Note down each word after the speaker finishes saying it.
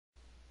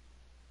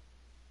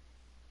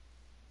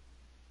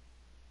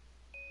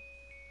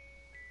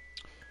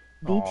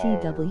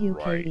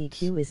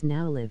BTWKEQ is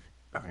now live.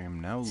 I am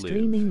now live.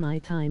 Streaming my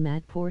time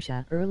at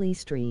Portia early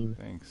stream.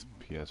 Thanks,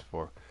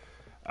 PS4.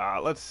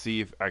 Let's see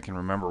if I can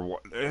remember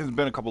what. It has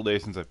been a couple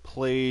days since I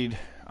played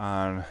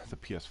on the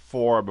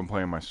PS4. I've been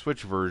playing my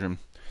Switch version.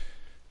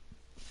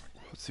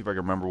 Let's see if I can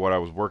remember what I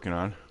was working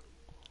on.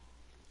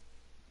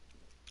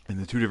 In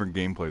the two different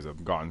gameplays,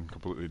 I've gone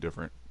completely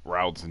different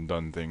routes and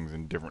done things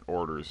in different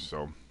orders,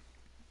 so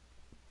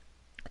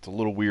it's a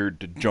little weird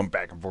to jump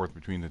back and forth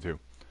between the two.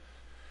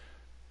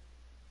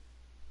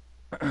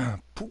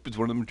 Poop is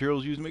one of the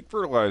materials used to make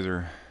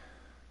fertilizer.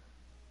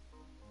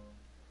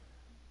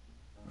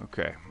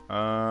 Okay.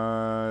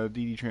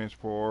 DD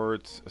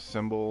transports,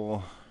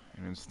 assemble,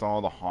 and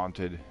install the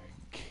haunted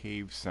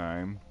cave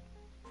sign.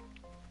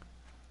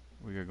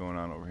 What we got going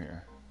on over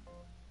here?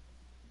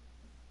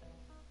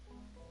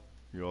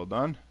 You all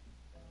done?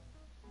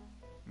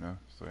 No?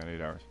 Still got 8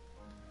 hours.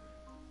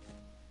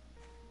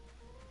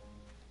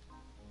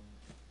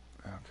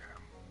 Okay.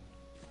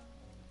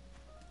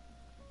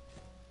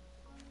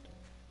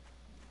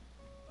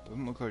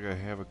 Doesn't look like I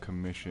have a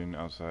commission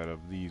outside of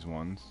these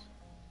ones.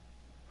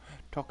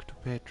 Talk to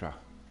Petra.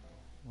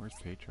 Where's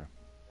Petra?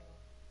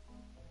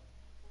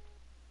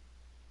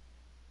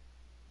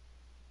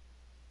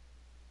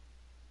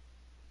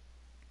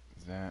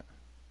 Is that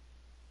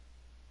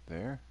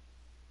there?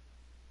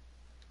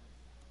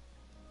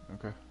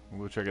 Okay,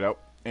 we'll go check it out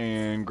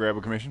and grab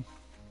a commission.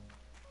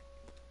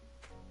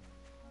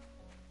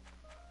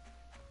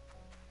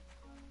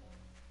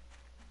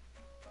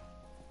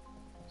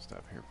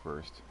 Stop here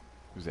first.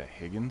 Who's that,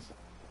 Higgins?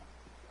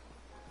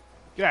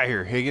 Get out of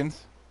here,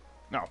 Higgins!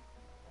 No.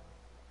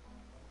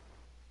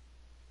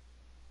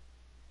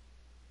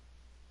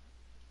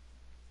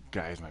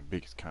 Guy is my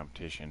biggest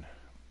competition.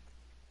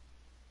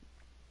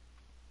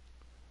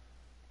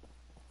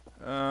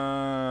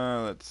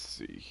 Let's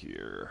see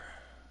here.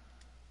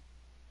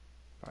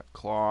 Got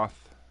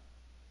cloth.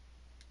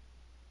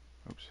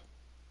 Oops.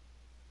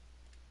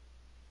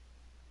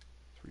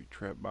 3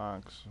 trap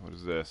box. What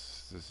is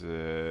this? This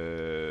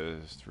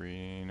is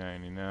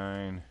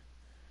 $3.99.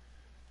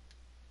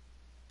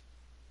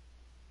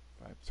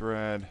 5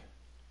 thread.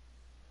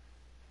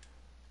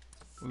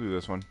 We'll do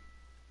this one.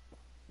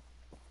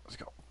 Let's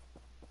go.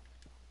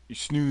 You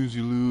snooze,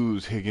 you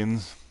lose,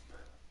 Higgins.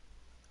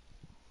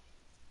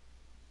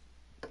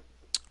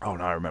 Oh,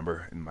 now I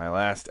remember in my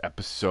last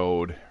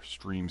episode,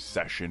 stream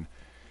session,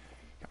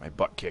 got my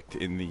butt kicked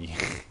in the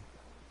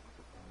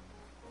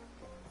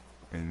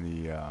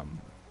oh,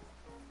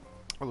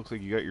 looks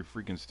like you got your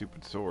freaking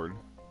stupid sword.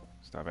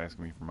 Stop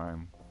asking me for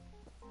mine.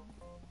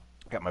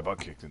 Got my butt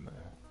kicked in the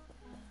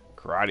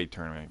karate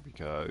tournament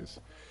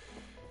because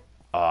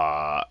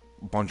a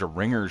bunch of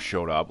ringers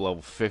showed up,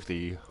 level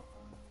 50,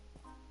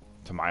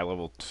 to my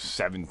level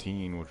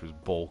 17, which was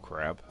bull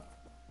crap,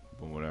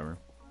 but whatever.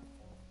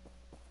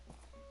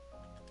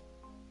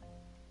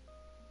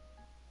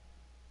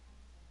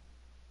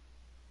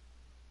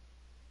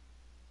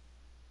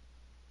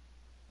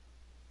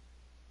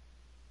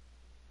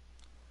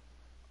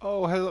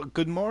 Oh, hello.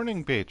 Good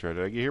morning, Petra.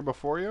 Did I get here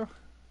before you?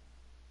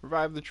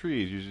 Revive the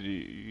trees.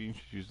 You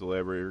use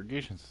elaborate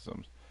irrigation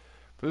systems.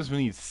 For this, we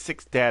need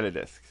 6 data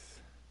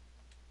disks.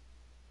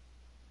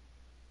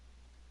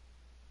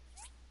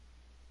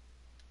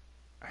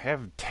 I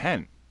have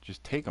 10.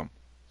 Just take them.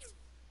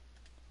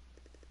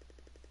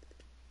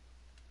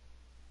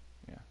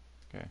 Yeah.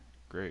 Okay.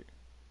 Great.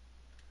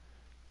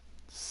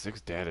 6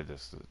 data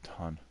disks is a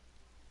ton.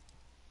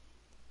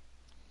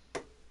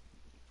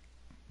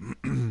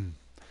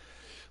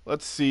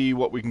 Let's see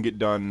what we can get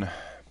done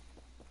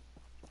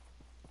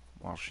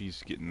while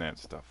she's getting that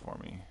stuff for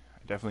me. I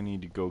definitely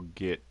need to go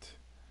get...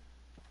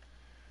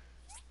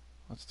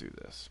 Let's do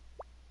this.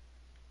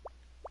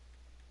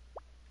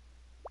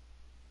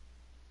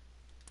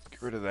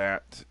 Get rid of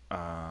that.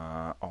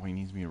 Oh, he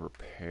needs me to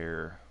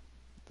repair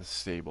the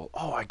stable.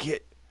 Oh, I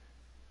get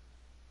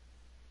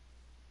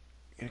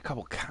a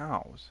couple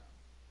cows.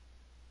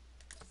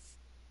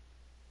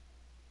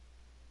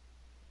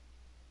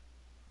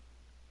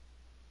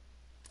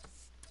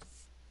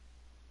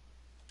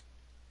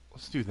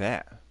 Let's do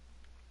that.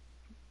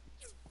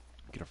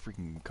 Get a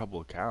freaking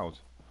couple of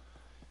cows.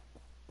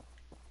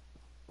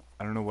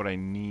 I don't know what I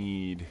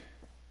need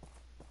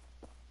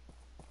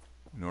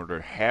in order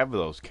to have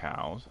those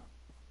cows.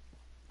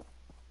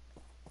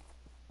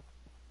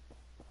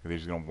 Are they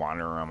just gonna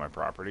wander around my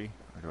property?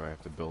 Or do I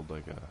have to build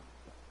like a...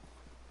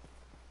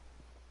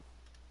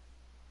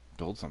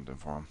 build something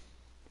for them?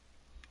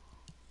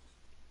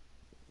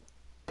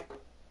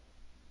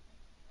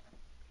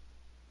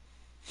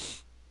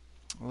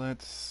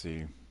 Let's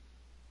see.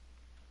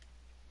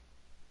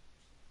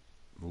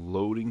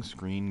 Loading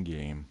screen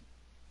game.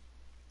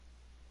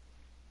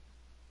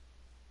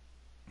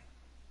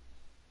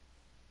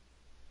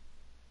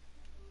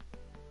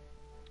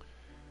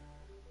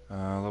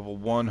 Level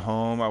 1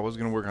 home. I was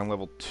going to work on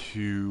level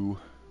 2.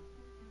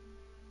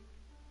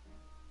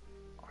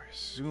 I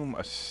assume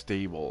a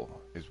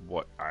stable is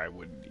what I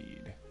would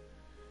need.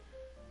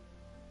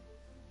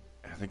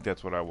 I think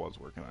that's what I was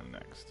working on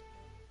next.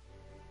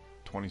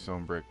 20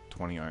 stone brick,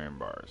 20 iron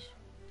bars.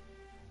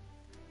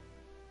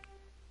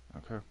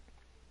 Okay.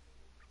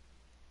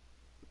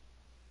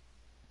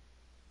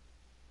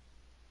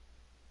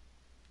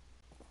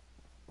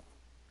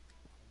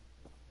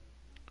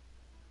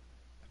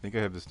 I think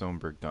I have the stone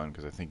brick done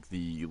because I think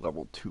the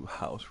level 2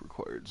 house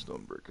required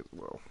stone brick as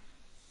well.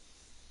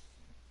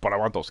 But I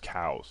want those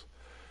cows,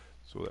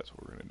 so that's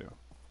what we're gonna do.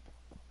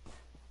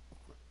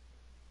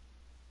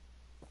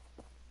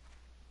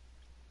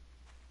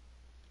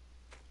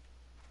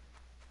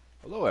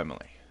 Hello, Emily.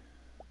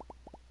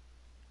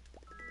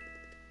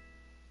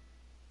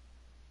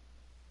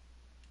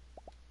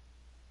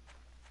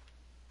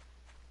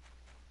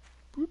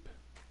 Boop.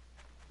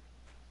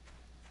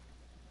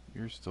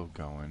 You're still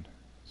going,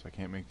 so I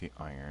can't make the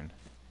iron.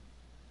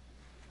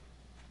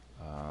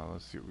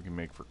 Let's see what we can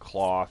make for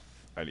cloth.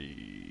 I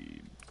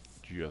need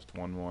just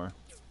one more.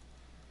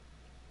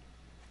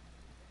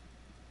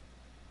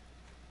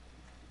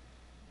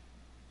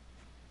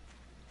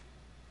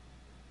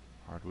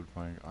 Hardwood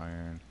plank,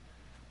 iron,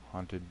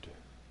 haunted.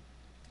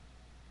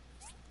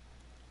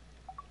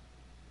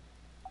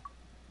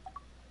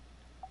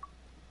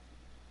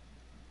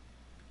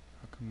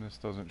 How come this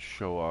doesn't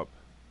show up?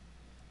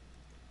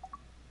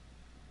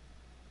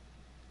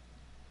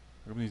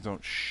 How come these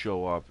don't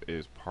show up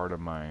as part of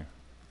my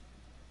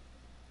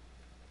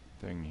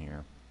thing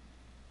here?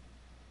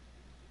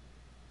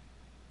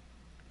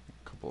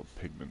 A couple of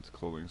pigments,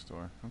 clothing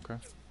store. Okay.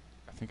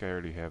 I think I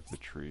already have the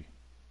tree.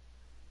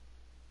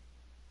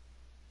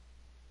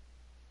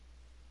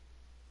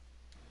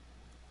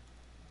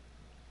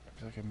 I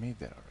feel like I made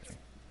that already.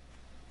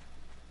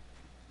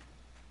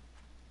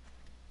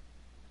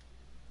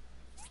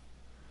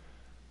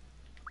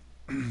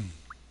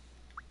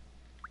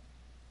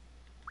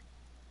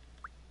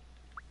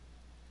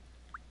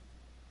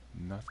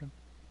 Nothing?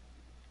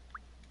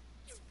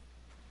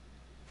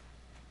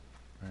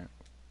 Alright.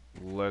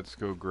 Let's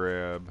go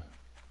grab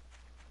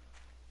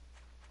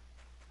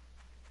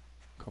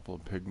a couple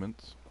of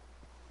pigments.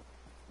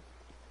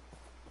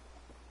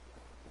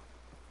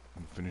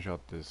 And finish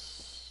out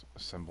this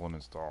assemble and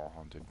install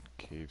haunted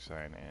cave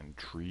sign and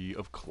tree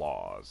of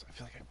claws. I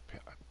feel like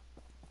I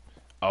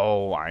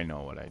oh, I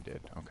know what I did.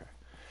 Okay.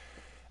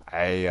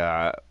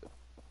 At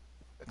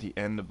the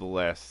end of the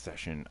last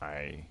session,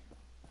 I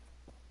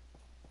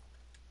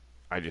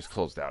just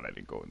closed out. I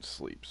didn't go and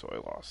sleep, so I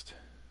lost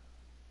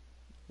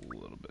a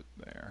little bit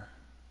there.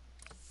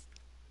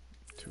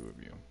 2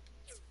 of you.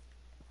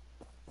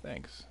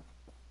 Thanks.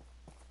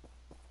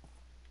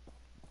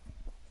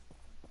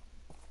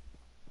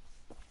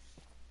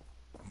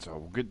 So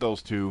we'll get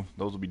those 2.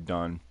 Those will be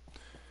done.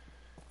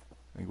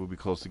 I think we'll be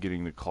close to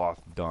getting the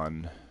cloth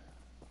done.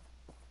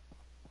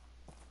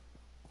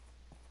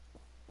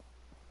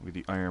 We'll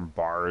get the iron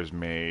bars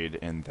made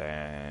and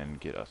then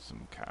get us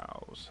some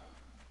cows.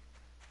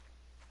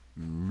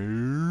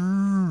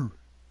 Moo!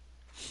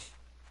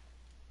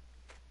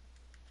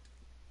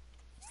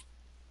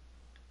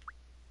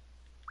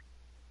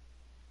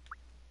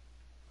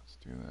 Let's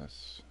do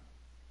this.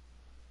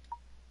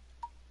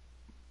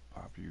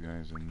 Pop you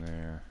guys in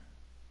there.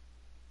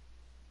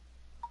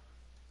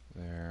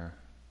 There.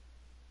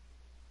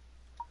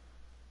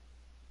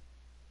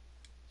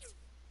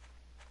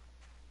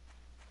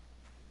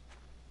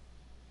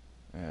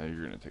 Yeah,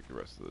 you're gonna take the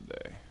rest of the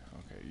day.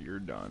 Okay, you're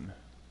done.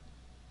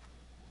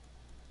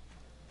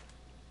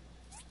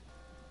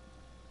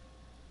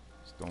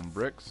 Stone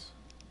bricks.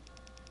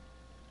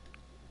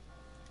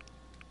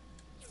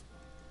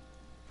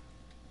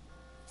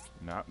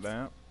 Not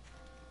that.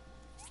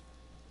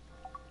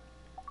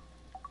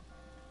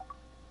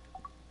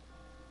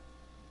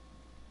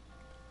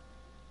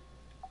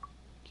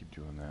 Keep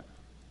doing that.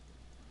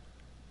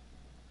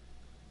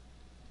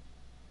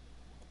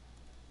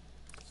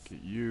 Let's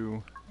get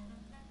you.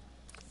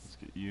 Let's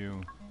get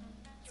you.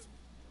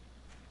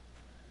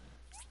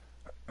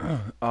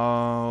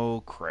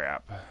 Oh,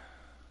 crap.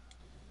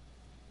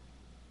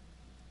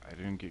 I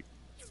didn't get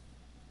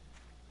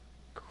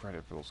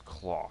credit for those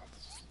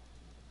cloths.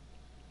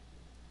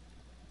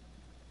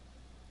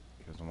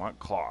 He doesn't want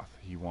cloth.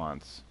 He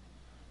doesn't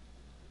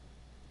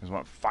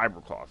want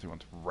fiber cloth. He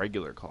wants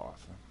regular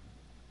cloth.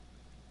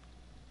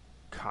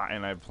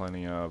 Cotton I have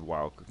plenty of.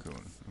 Wild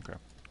cocoon. Okay.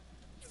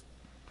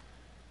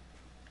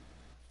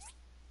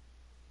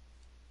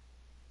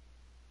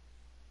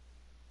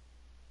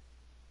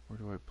 Where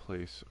do I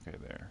place? Okay,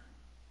 there.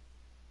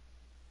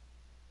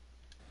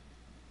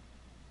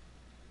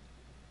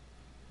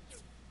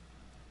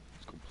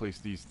 Let's go place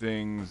these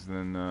things,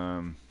 then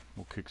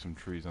we'll kick some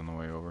trees on the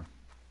way over.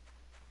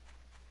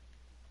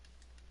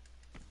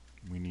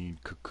 We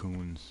need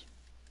cocoons.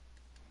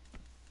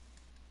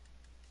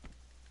 I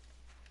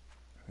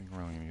think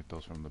we're only gonna get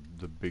those from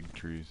the big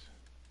trees.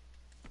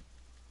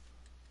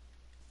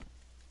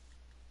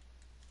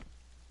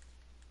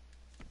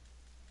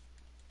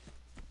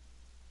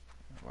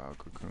 Wild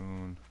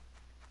cocoon.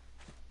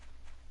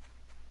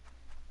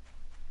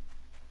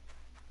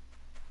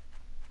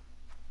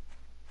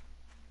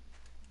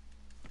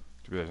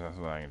 Too bad there's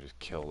nothing I can just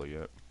kill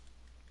yet.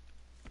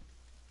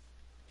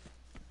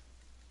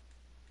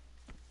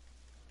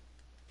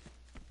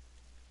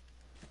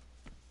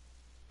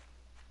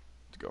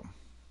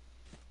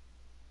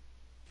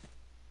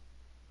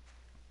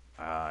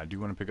 I do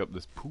want to pick up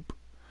this poop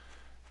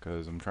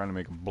because I'm trying to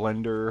make a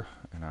blender,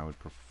 and I would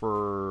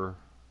prefer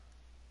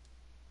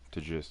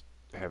to just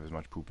have as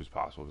much poop as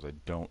possible because I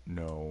don't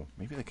know.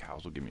 Maybe the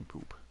cows will give me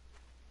poop.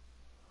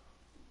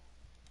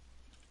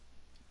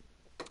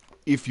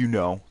 If you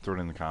know, throw it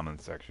in the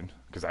comments section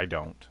because I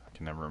don't. I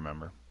can never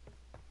remember.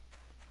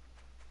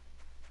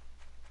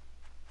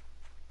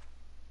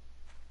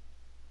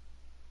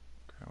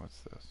 Okay,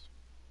 what's this?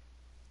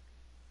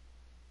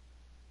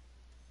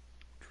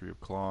 Tree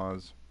of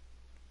Claws.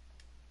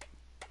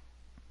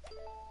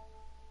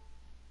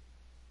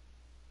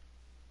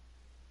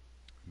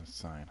 And the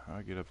sign. How do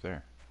I get up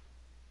there?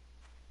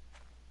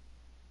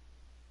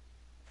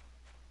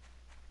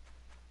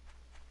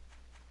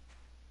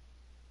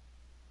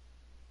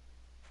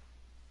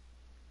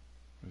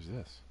 What is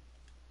this?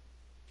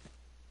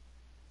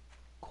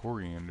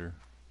 Coriander.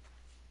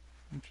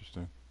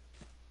 Interesting.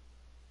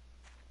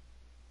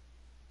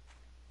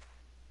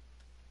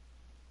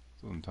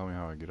 Doesn't tell me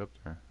how I get up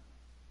there,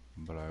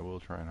 but I will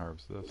try and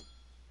harvest this.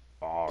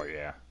 Oh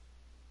yeah.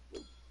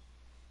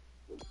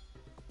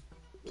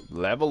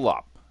 Level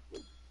up.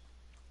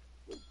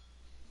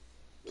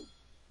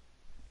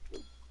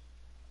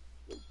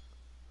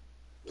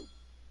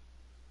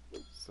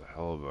 It's a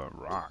hell of a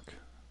rock.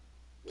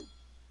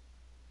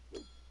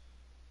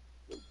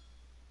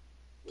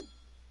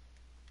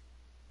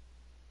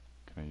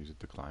 Can I use it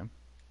to climb?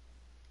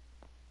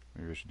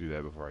 Maybe I should do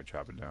that before I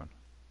chop it down.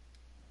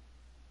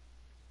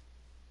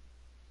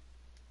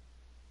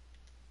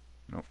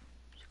 Nope.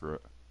 Screw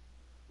it.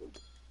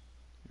 Get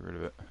rid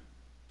of it.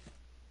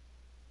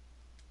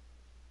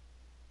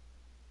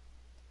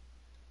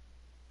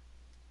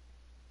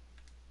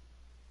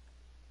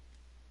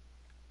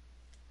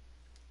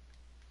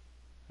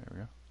 There we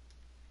go.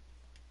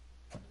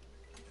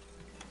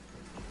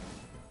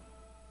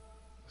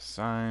 The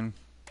sign.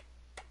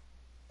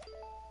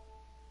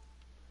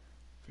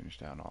 Finish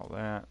down all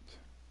that.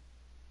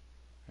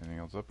 Anything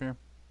else up here?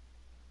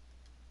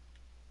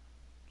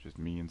 Just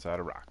me inside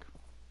a rock.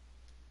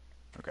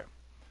 Okay.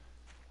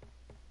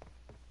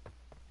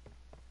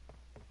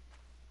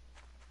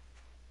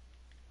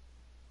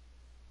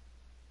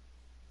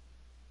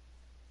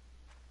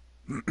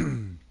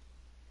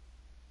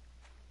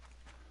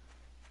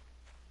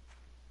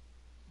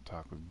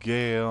 Talk with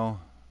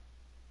Gail.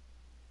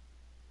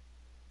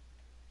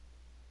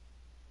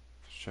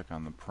 Let's check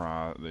on the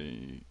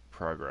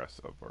progress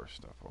of our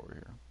stuff over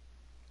here.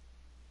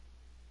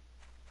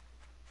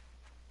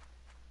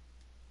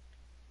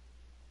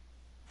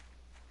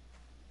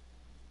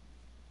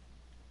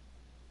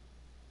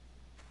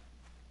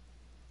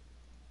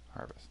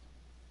 Harvest.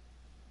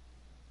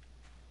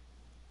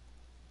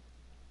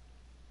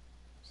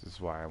 This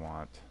is why I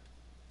want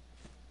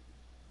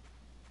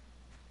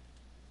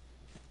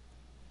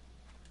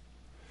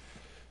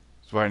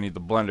That's why I need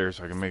the blender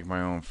so I can make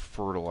my own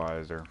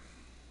fertilizer.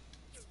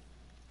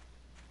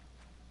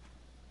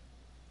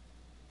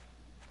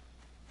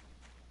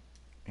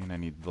 And I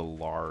need the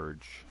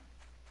large.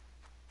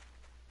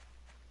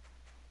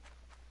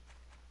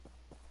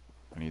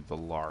 I need the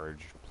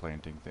large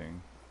planting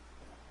thing.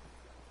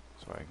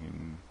 So I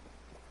can...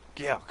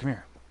 Gail, come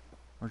here.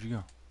 Where'd you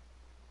go?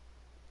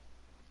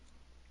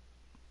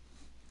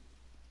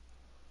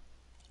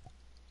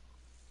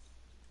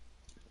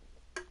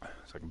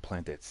 So I can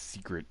plant that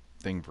secret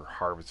thing for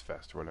Harvest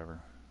Fest or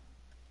whatever.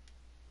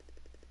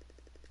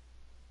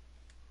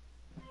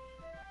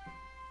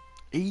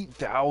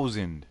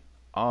 $8,000.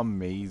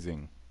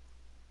 Amazing.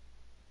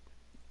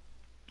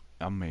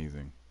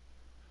 Amazing.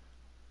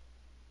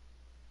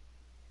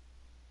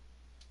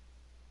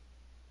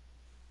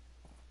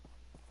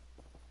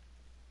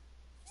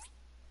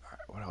 Alright,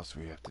 what else do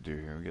we have to do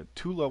here? We got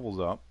 2 levels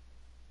up.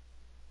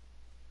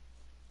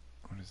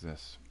 What is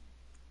this?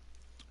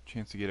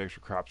 Chance to get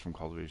extra crops from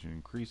cultivation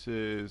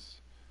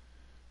increases.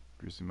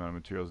 Reduce the amount of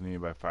materials needed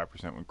by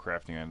 5% when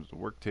crafting items to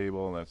work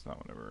table. That's not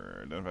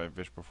whatever. Identify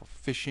fish before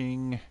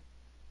fishing.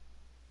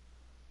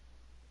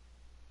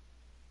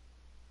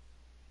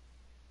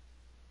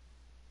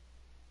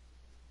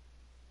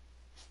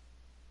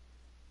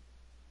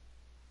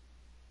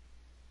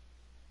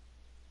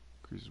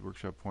 Increases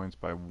workshop points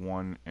by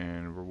 1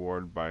 and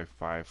reward by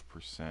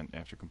 5%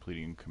 after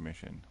completing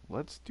commission.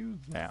 Let's do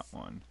that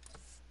one.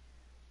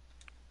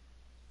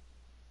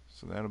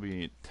 So that'll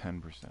be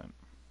 10%.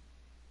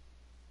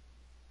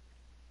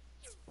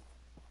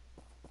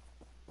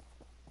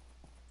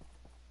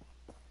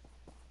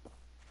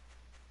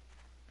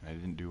 I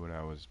didn't do what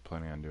I was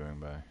planning on doing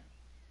by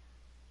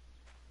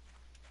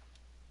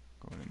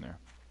going in there.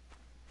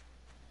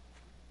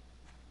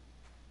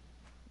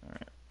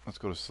 Alright, let's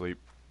go to sleep.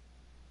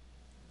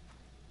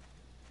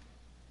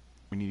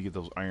 We need to get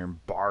those iron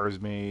bars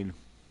made.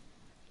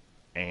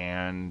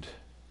 And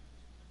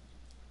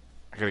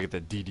I gotta get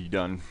that DD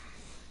done.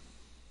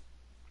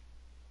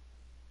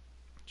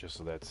 Just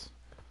so that's...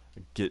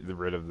 get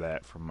rid of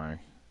that from my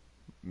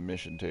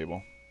mission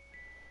table.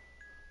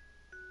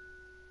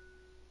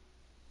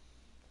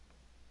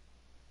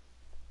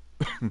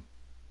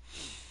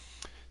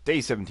 Day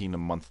 17 of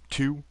month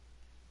 2.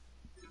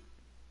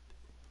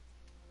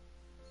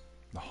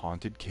 The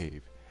haunted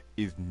cave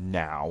is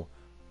now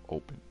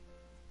open.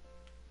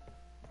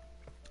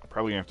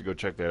 Probably gonna have to go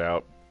check that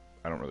out.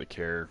 I don't really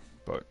care,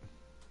 but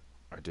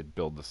I did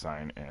build the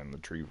sign and the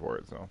tree for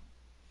it, so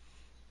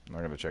I'm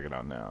not gonna check it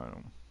out now.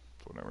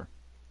 Whatever.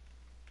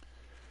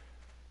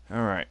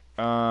 Alright,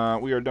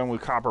 we are done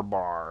with copper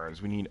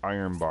bars. We need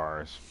iron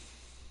bars.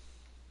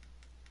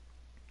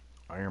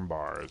 Iron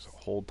bars, a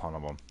whole ton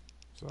of them.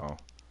 So,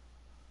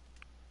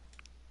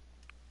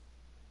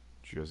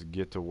 just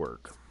get to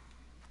work.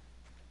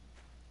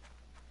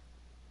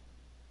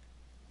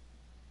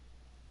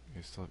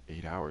 We still have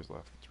 8 hours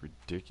left. It's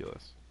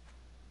ridiculous.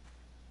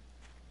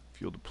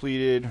 Fuel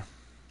depleted.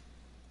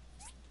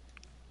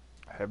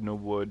 I have no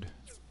wood.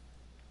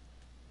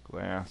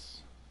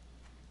 Glass.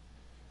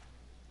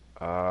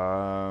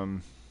 Oh,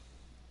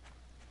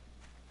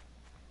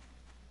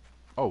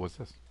 what's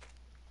this?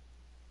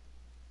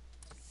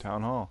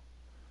 Town hall.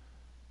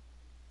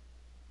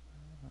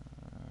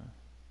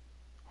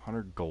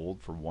 100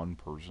 gold for one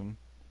person.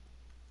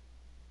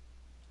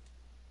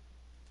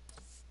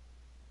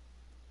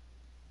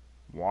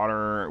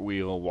 Water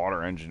wheel,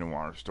 water engine, and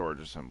water storage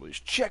assemblies.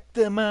 Check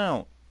them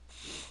out!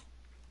 If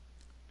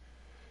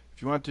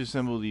you want to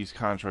assemble these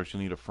constructs,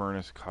 you'll need a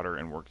furnace, cutter,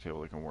 and work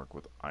table that can work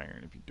with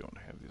iron. If you don't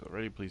have these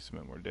already, please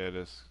submit more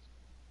data.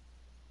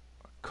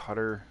 A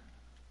cutter.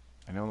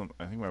 I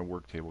think my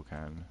work table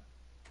can.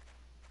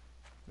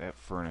 That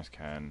furnace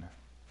can.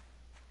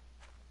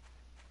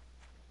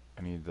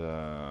 I need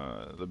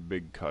the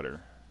big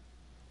cutter.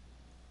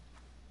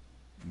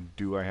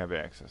 Do I have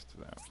access to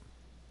that?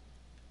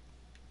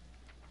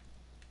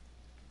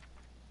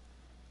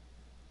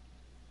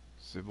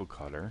 Civil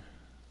cutter.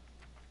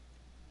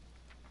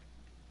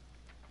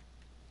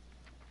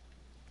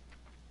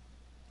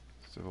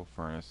 Civil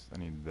furnace. I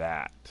need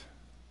that.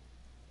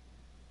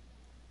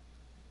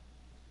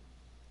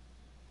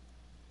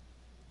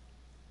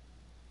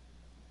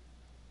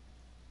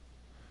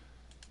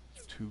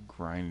 Two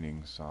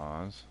grinding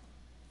saws.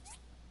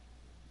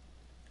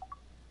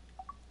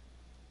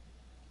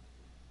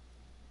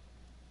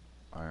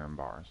 Iron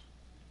bars.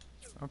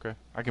 Okay,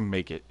 I can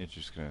make it.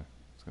 It's gonna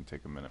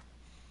take a minute.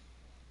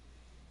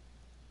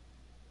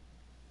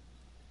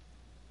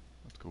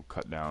 Let's go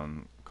cut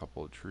down a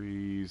couple of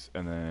trees,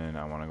 and then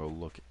I want to go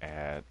look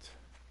at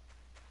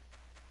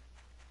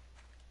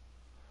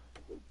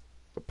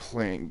the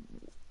plan.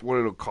 What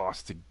it'll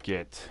cost to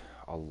get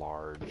a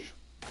large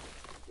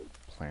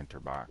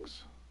planter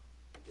box.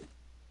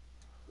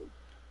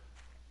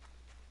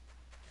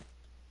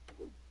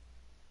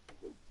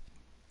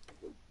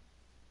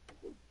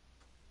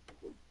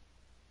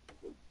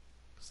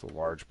 The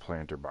large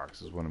planter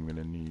box is what I'm going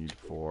to need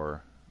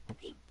for...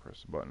 Oops,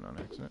 press the button on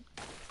accident.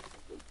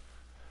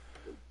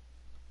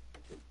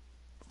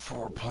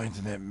 For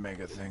planting that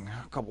mega thing.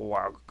 A couple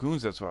wild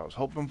cocoons, that's what I was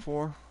hoping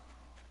for.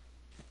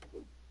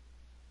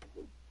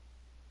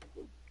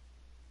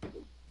 I'd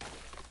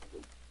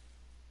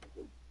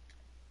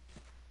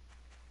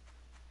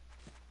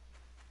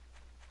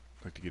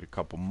like to get a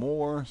couple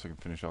more so I can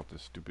finish out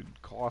this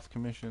stupid cloth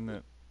commission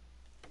that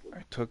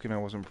I took and I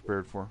wasn't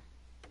prepared for.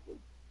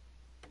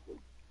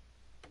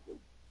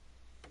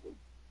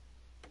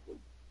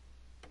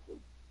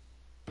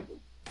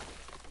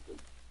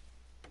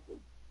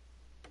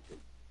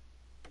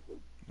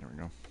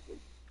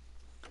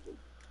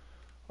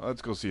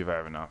 Let's go see if I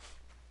have enough.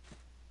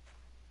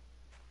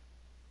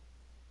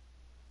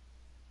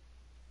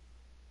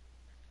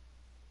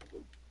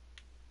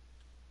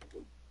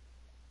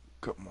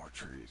 Cut more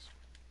trees.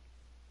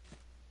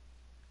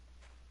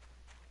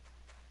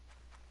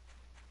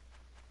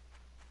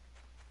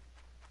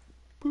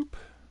 Boop.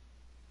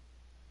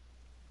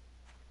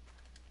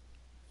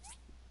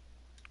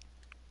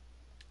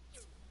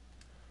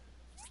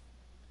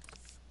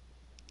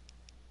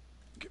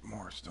 Get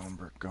more stone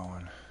brick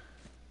going.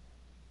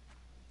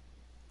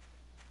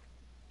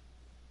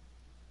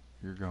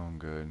 You're going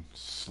good.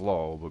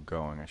 Slow, but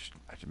going. I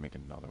should make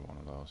another one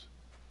of those.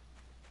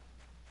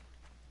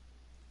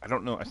 I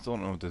don't know. I still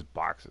don't know what this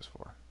box is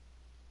for.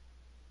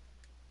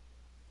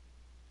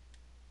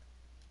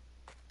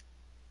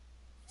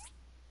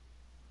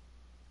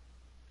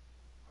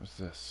 What's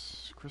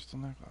this? Crystal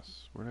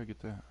necklace. Where did I get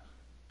that?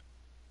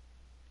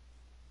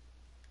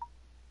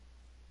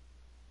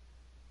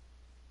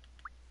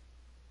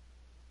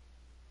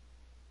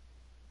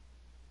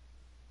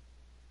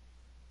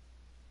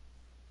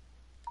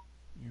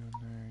 You in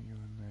there, you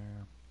in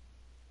there.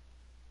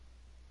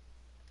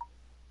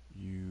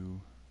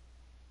 You.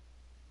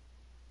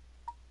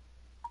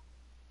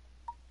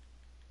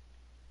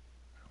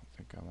 I don't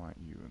think I want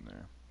you in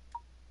there.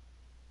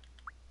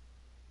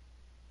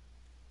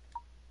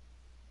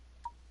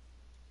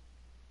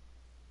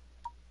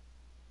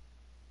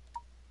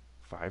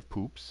 Five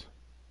poops.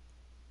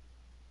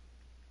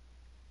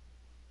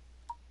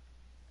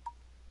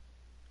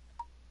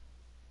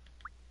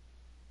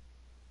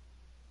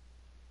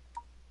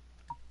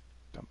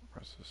 Dump the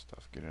rest of this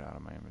stuff. Get it out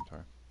of my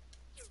inventory.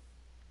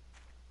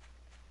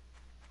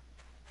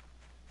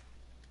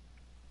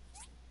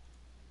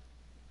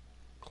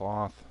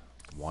 Cloth.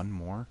 One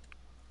more.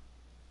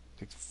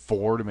 takes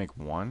 4 to make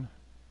 1?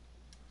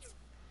 It's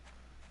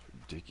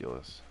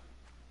ridiculous.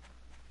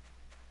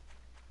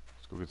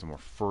 Let's go get some more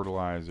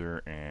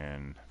fertilizer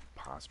and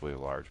possibly a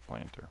large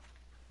planter.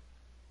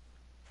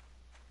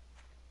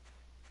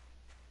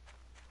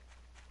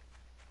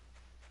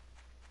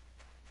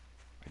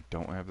 I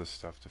don't have the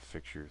stuff to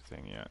fix your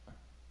thing yet.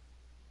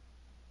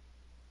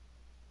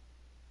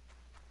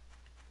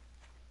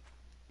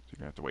 So you're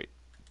gonna have to wait.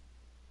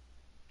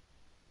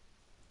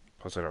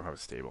 Plus I don't have a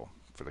stable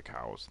for the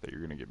cows that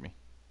you're gonna give me.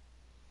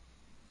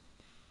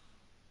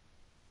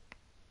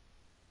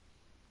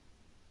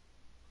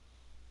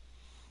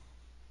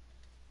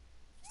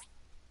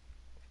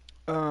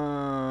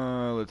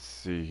 Let's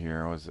see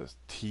here. What is this?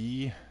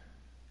 Tea?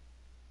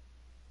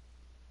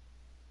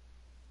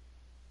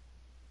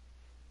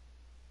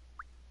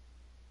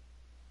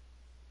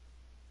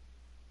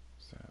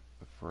 Is that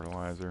the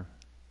fertilizer?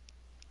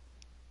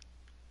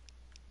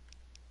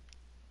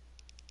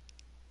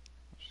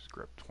 Let's just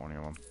grab 20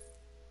 of them.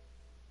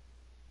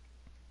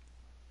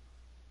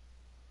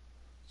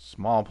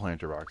 Small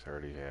planter box I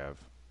already have.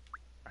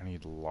 I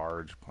need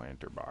large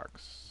planter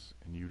box.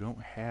 And you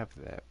don't have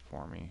that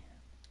for me.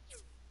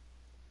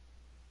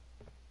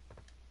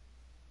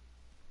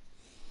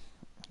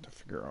 To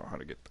figure out how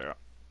to get that.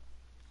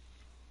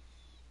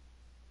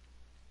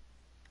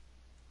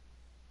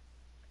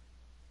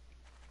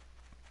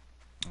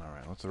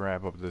 Alright, let's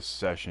wrap up this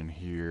session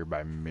here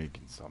by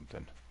making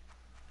something.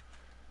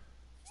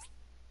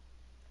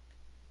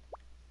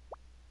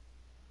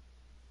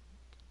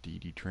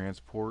 DD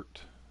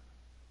transport.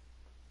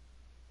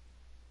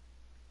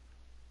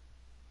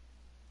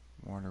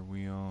 Water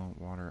wheel,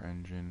 water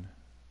engine.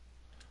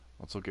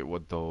 Let's look at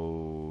what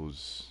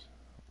those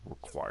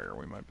require.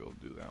 We might be able to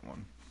do that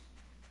one.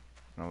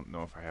 I don't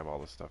know if I have all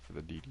the stuff for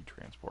the DD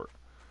transport.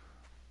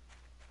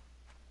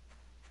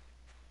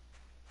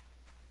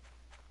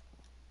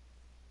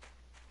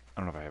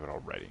 I don't know if I have it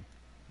already.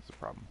 That's the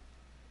problem.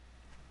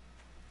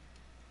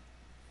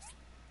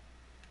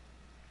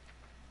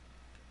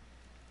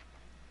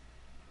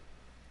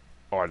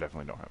 Oh, I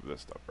definitely don't have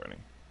this stuff ready.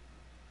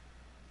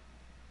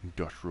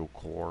 Industrial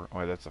core.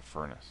 Oh, that's a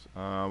furnace.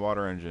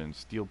 Water engine,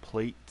 steel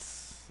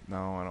plates.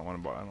 No, I don't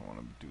want to. I don't want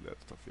to do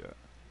that stuff yet.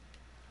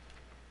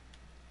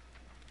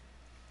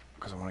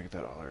 Because I want to get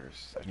that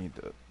others. I need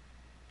the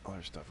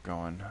other stuff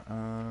going.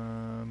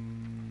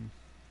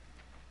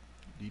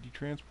 DD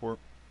transport.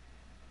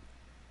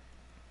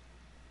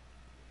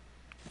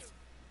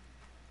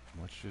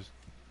 Let's just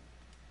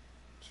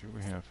see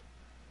what we have.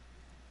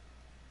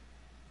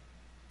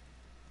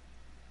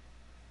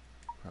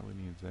 Probably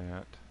needs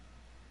that.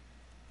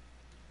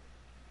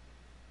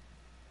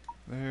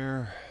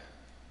 There.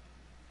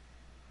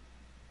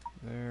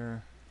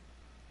 There.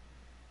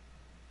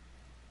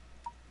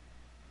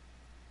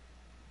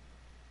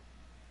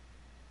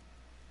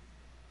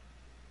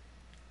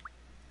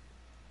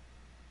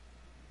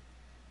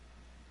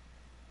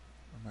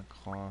 My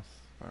cloth,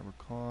 fiber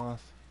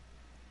cloth.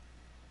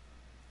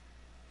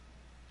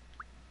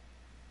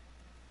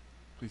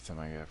 Please tell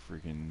me I got a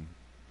freaking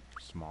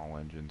small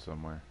engine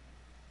somewhere.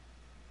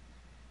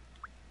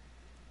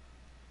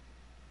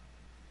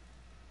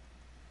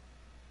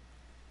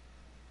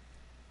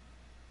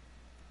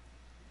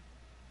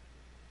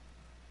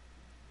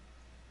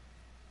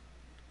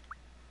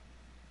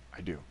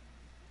 I do.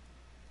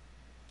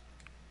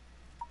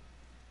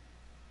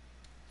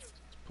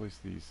 Let's place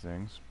these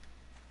things.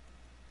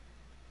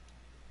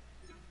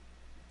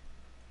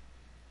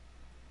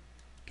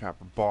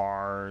 Copper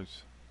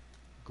bars,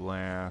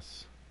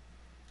 glass,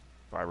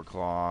 fiber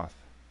cloth,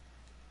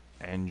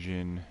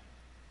 engine.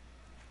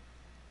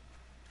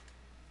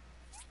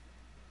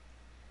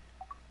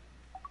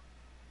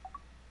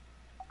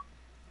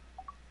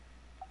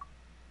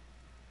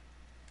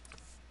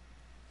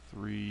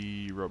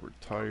 Three rubber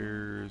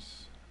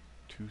tires,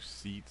 2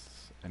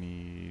 seats. I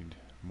need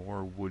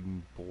more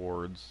wooden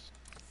boards.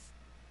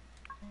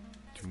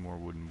 2 more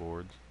wooden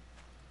boards.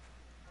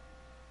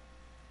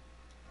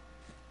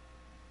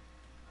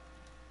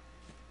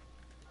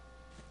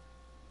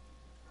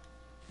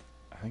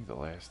 I think the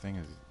last thing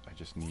is I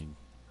just need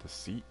the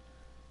seat.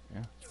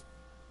 Yeah.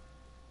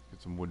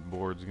 Get some wooden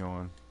boards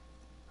going.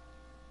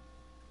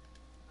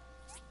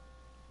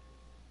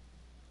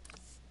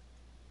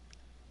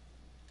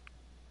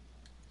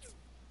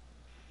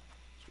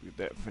 So we get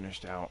that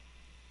finished out.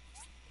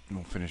 And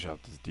we'll finish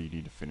out this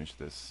DD to finish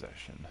this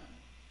session.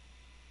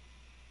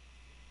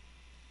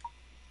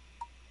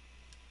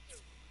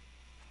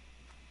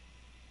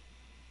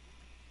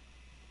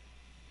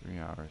 Three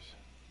hours.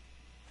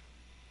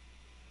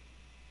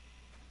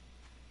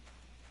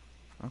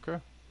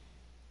 Okay.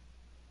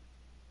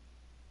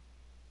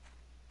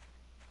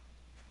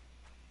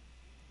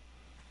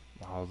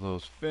 While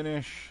those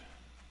finish,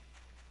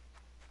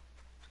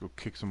 let's go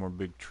kick some more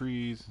big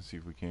trees and see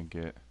if we can't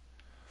get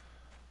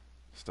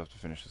stuff to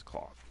finish this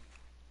cloth.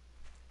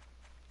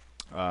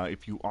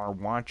 If you are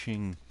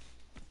watching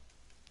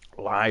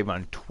live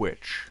on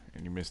Twitch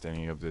and you missed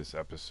any of this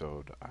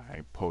episode,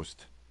 I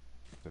post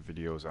the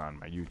videos on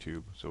my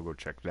YouTube, so go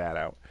check that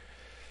out.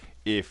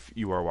 if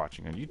you are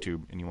watching on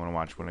YouTube and you want to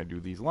watch when I do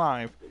these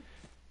live,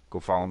 go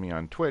follow me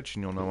on Twitch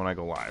and you'll know when I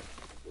go live.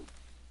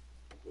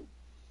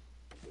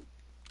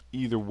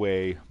 Either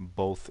way,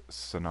 both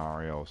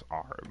scenarios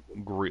are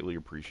greatly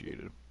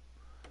appreciated.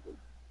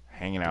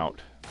 Hanging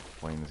out,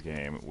 playing this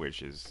game,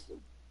 which is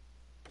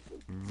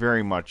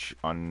very much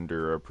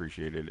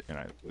underappreciated,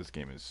 and this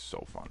game is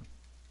so fun.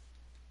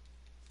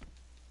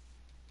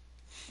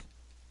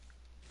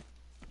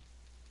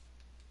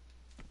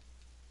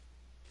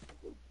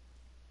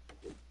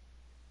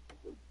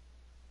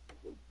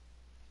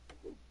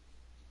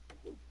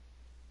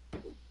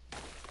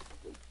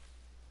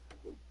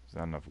 There's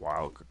not enough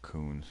wild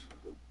cocoons.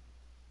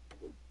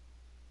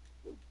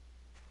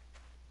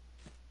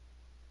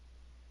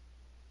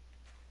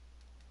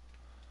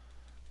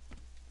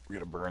 We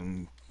gotta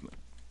burn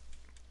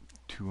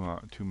 2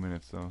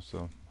 minutes though,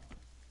 so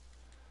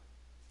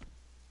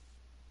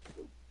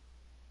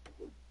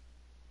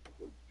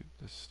get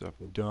this stuff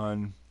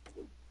done.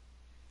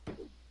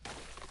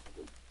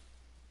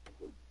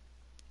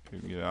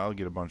 Yeah, I'll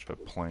get a bunch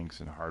of planks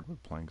and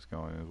hardwood planks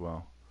going as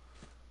well.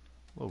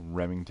 Little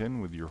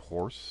Remington with your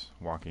horse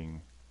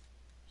walking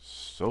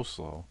so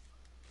slow.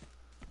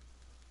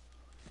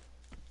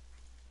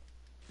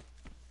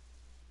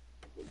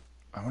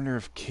 I wonder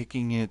if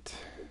kicking it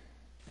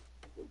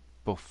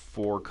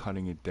before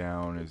cutting it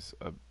down is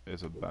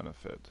a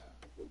benefit.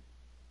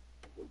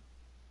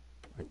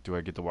 Like, do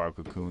I get the wild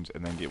cocoons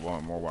and then get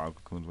one more wild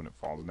cocoons when it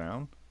falls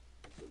down?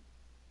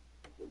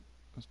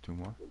 That's 2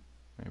 more,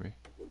 maybe.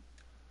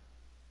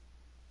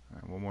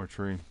 Alright, 1 more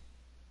tree.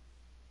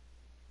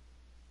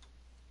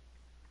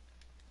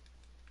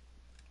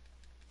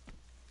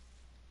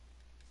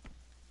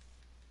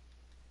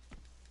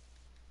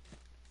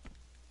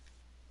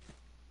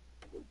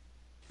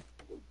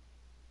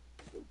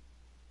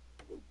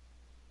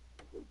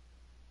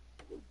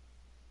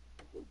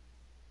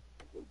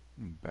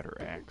 Better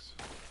axe.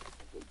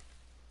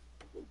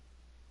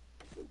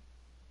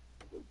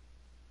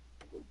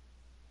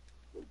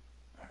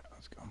 Alright,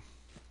 let's go.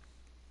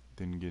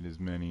 Didn't get as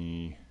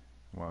many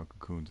wild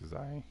cocoons as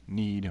I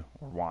need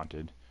or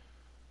wanted.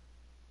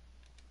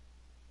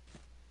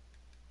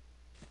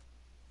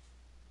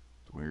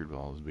 It's weird with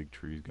all those big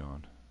trees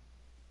gone.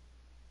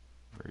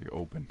 Very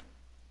open.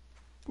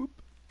 Boop.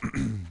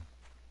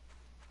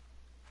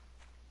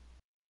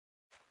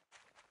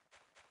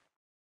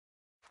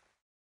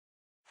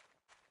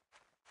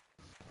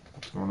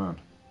 What's going on?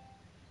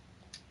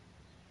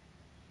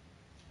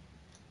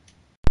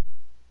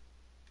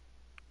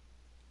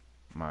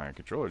 My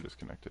controller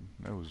disconnected.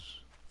 That was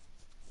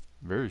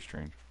very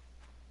strange.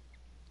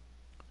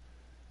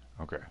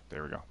 Okay,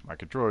 there we go. My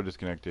controller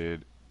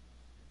disconnected,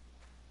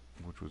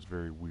 which was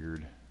very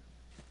weird.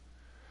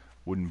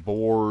 Wooden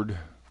board.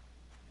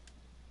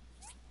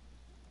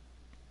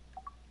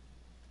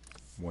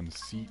 1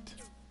 seat.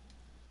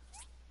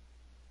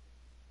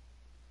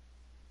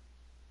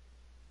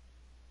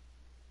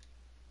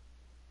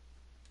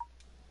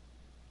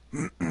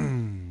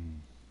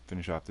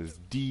 Finish off this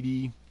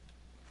DD.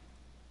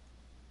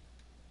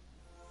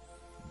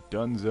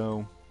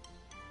 Dunzo.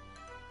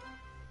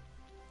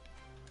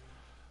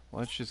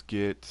 Let's just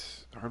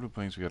get hardwood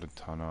planks. We got a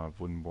ton of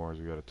wooden boards.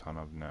 We got a ton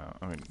of now.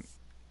 I mean,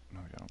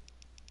 no, we don't.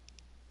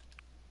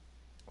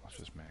 Let's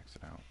just max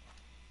it out.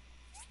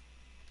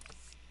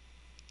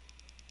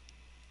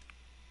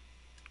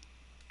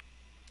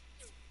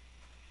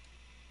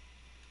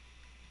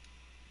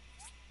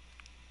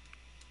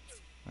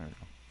 There we go.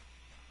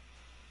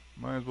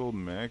 Might as well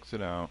max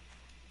it out.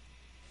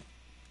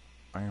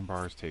 Iron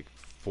bars take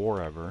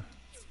forever.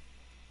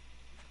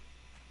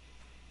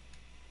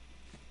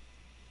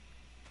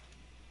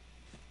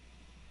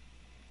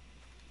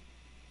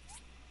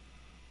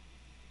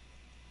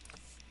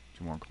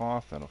 More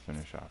cloth, that'll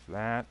finish off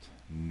that.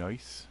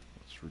 Nice.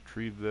 Let's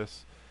retrieve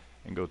this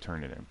and go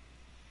turn it in.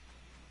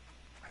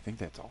 I think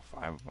that's all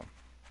 5 of them.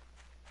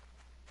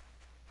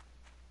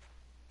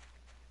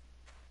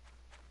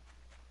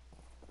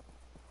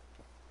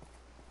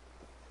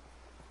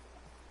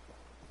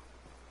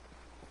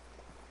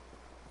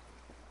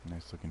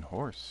 Nice looking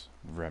horse.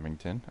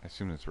 Remington. I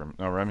assume it's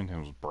no, Remington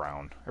was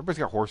brown. Everybody's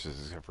got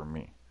horses except for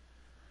me.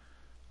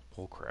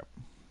 Bull crap.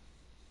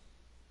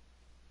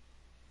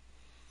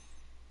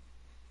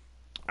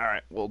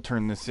 Alright, we'll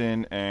turn this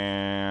in,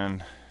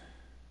 and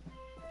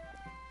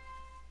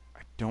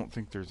I don't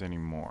think there's any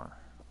more.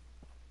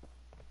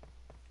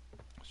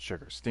 Let's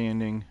check our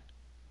standing.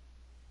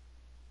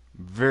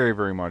 Very,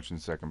 very much in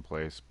second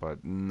place,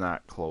 but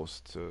not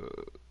close to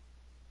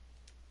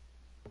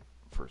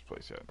first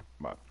place yet.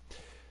 But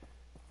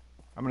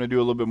I'm going to do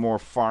a little bit more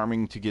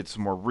farming to get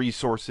some more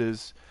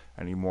resources.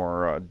 I need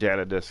more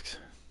data disks.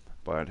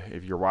 But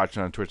if you're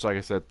watching on Twitch, like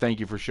I said,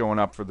 thank you for showing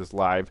up for this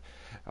live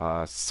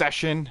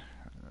session.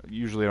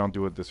 Usually I don't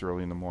do it this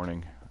early in the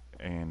morning,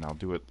 and I'll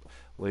do it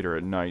later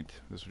at night.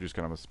 This was just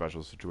kind of a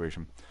special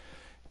situation.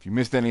 If you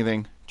missed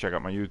anything, check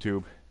out my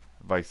YouTube,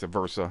 vice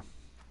versa.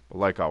 But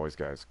like always,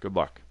 guys, good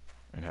luck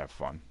and have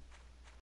fun.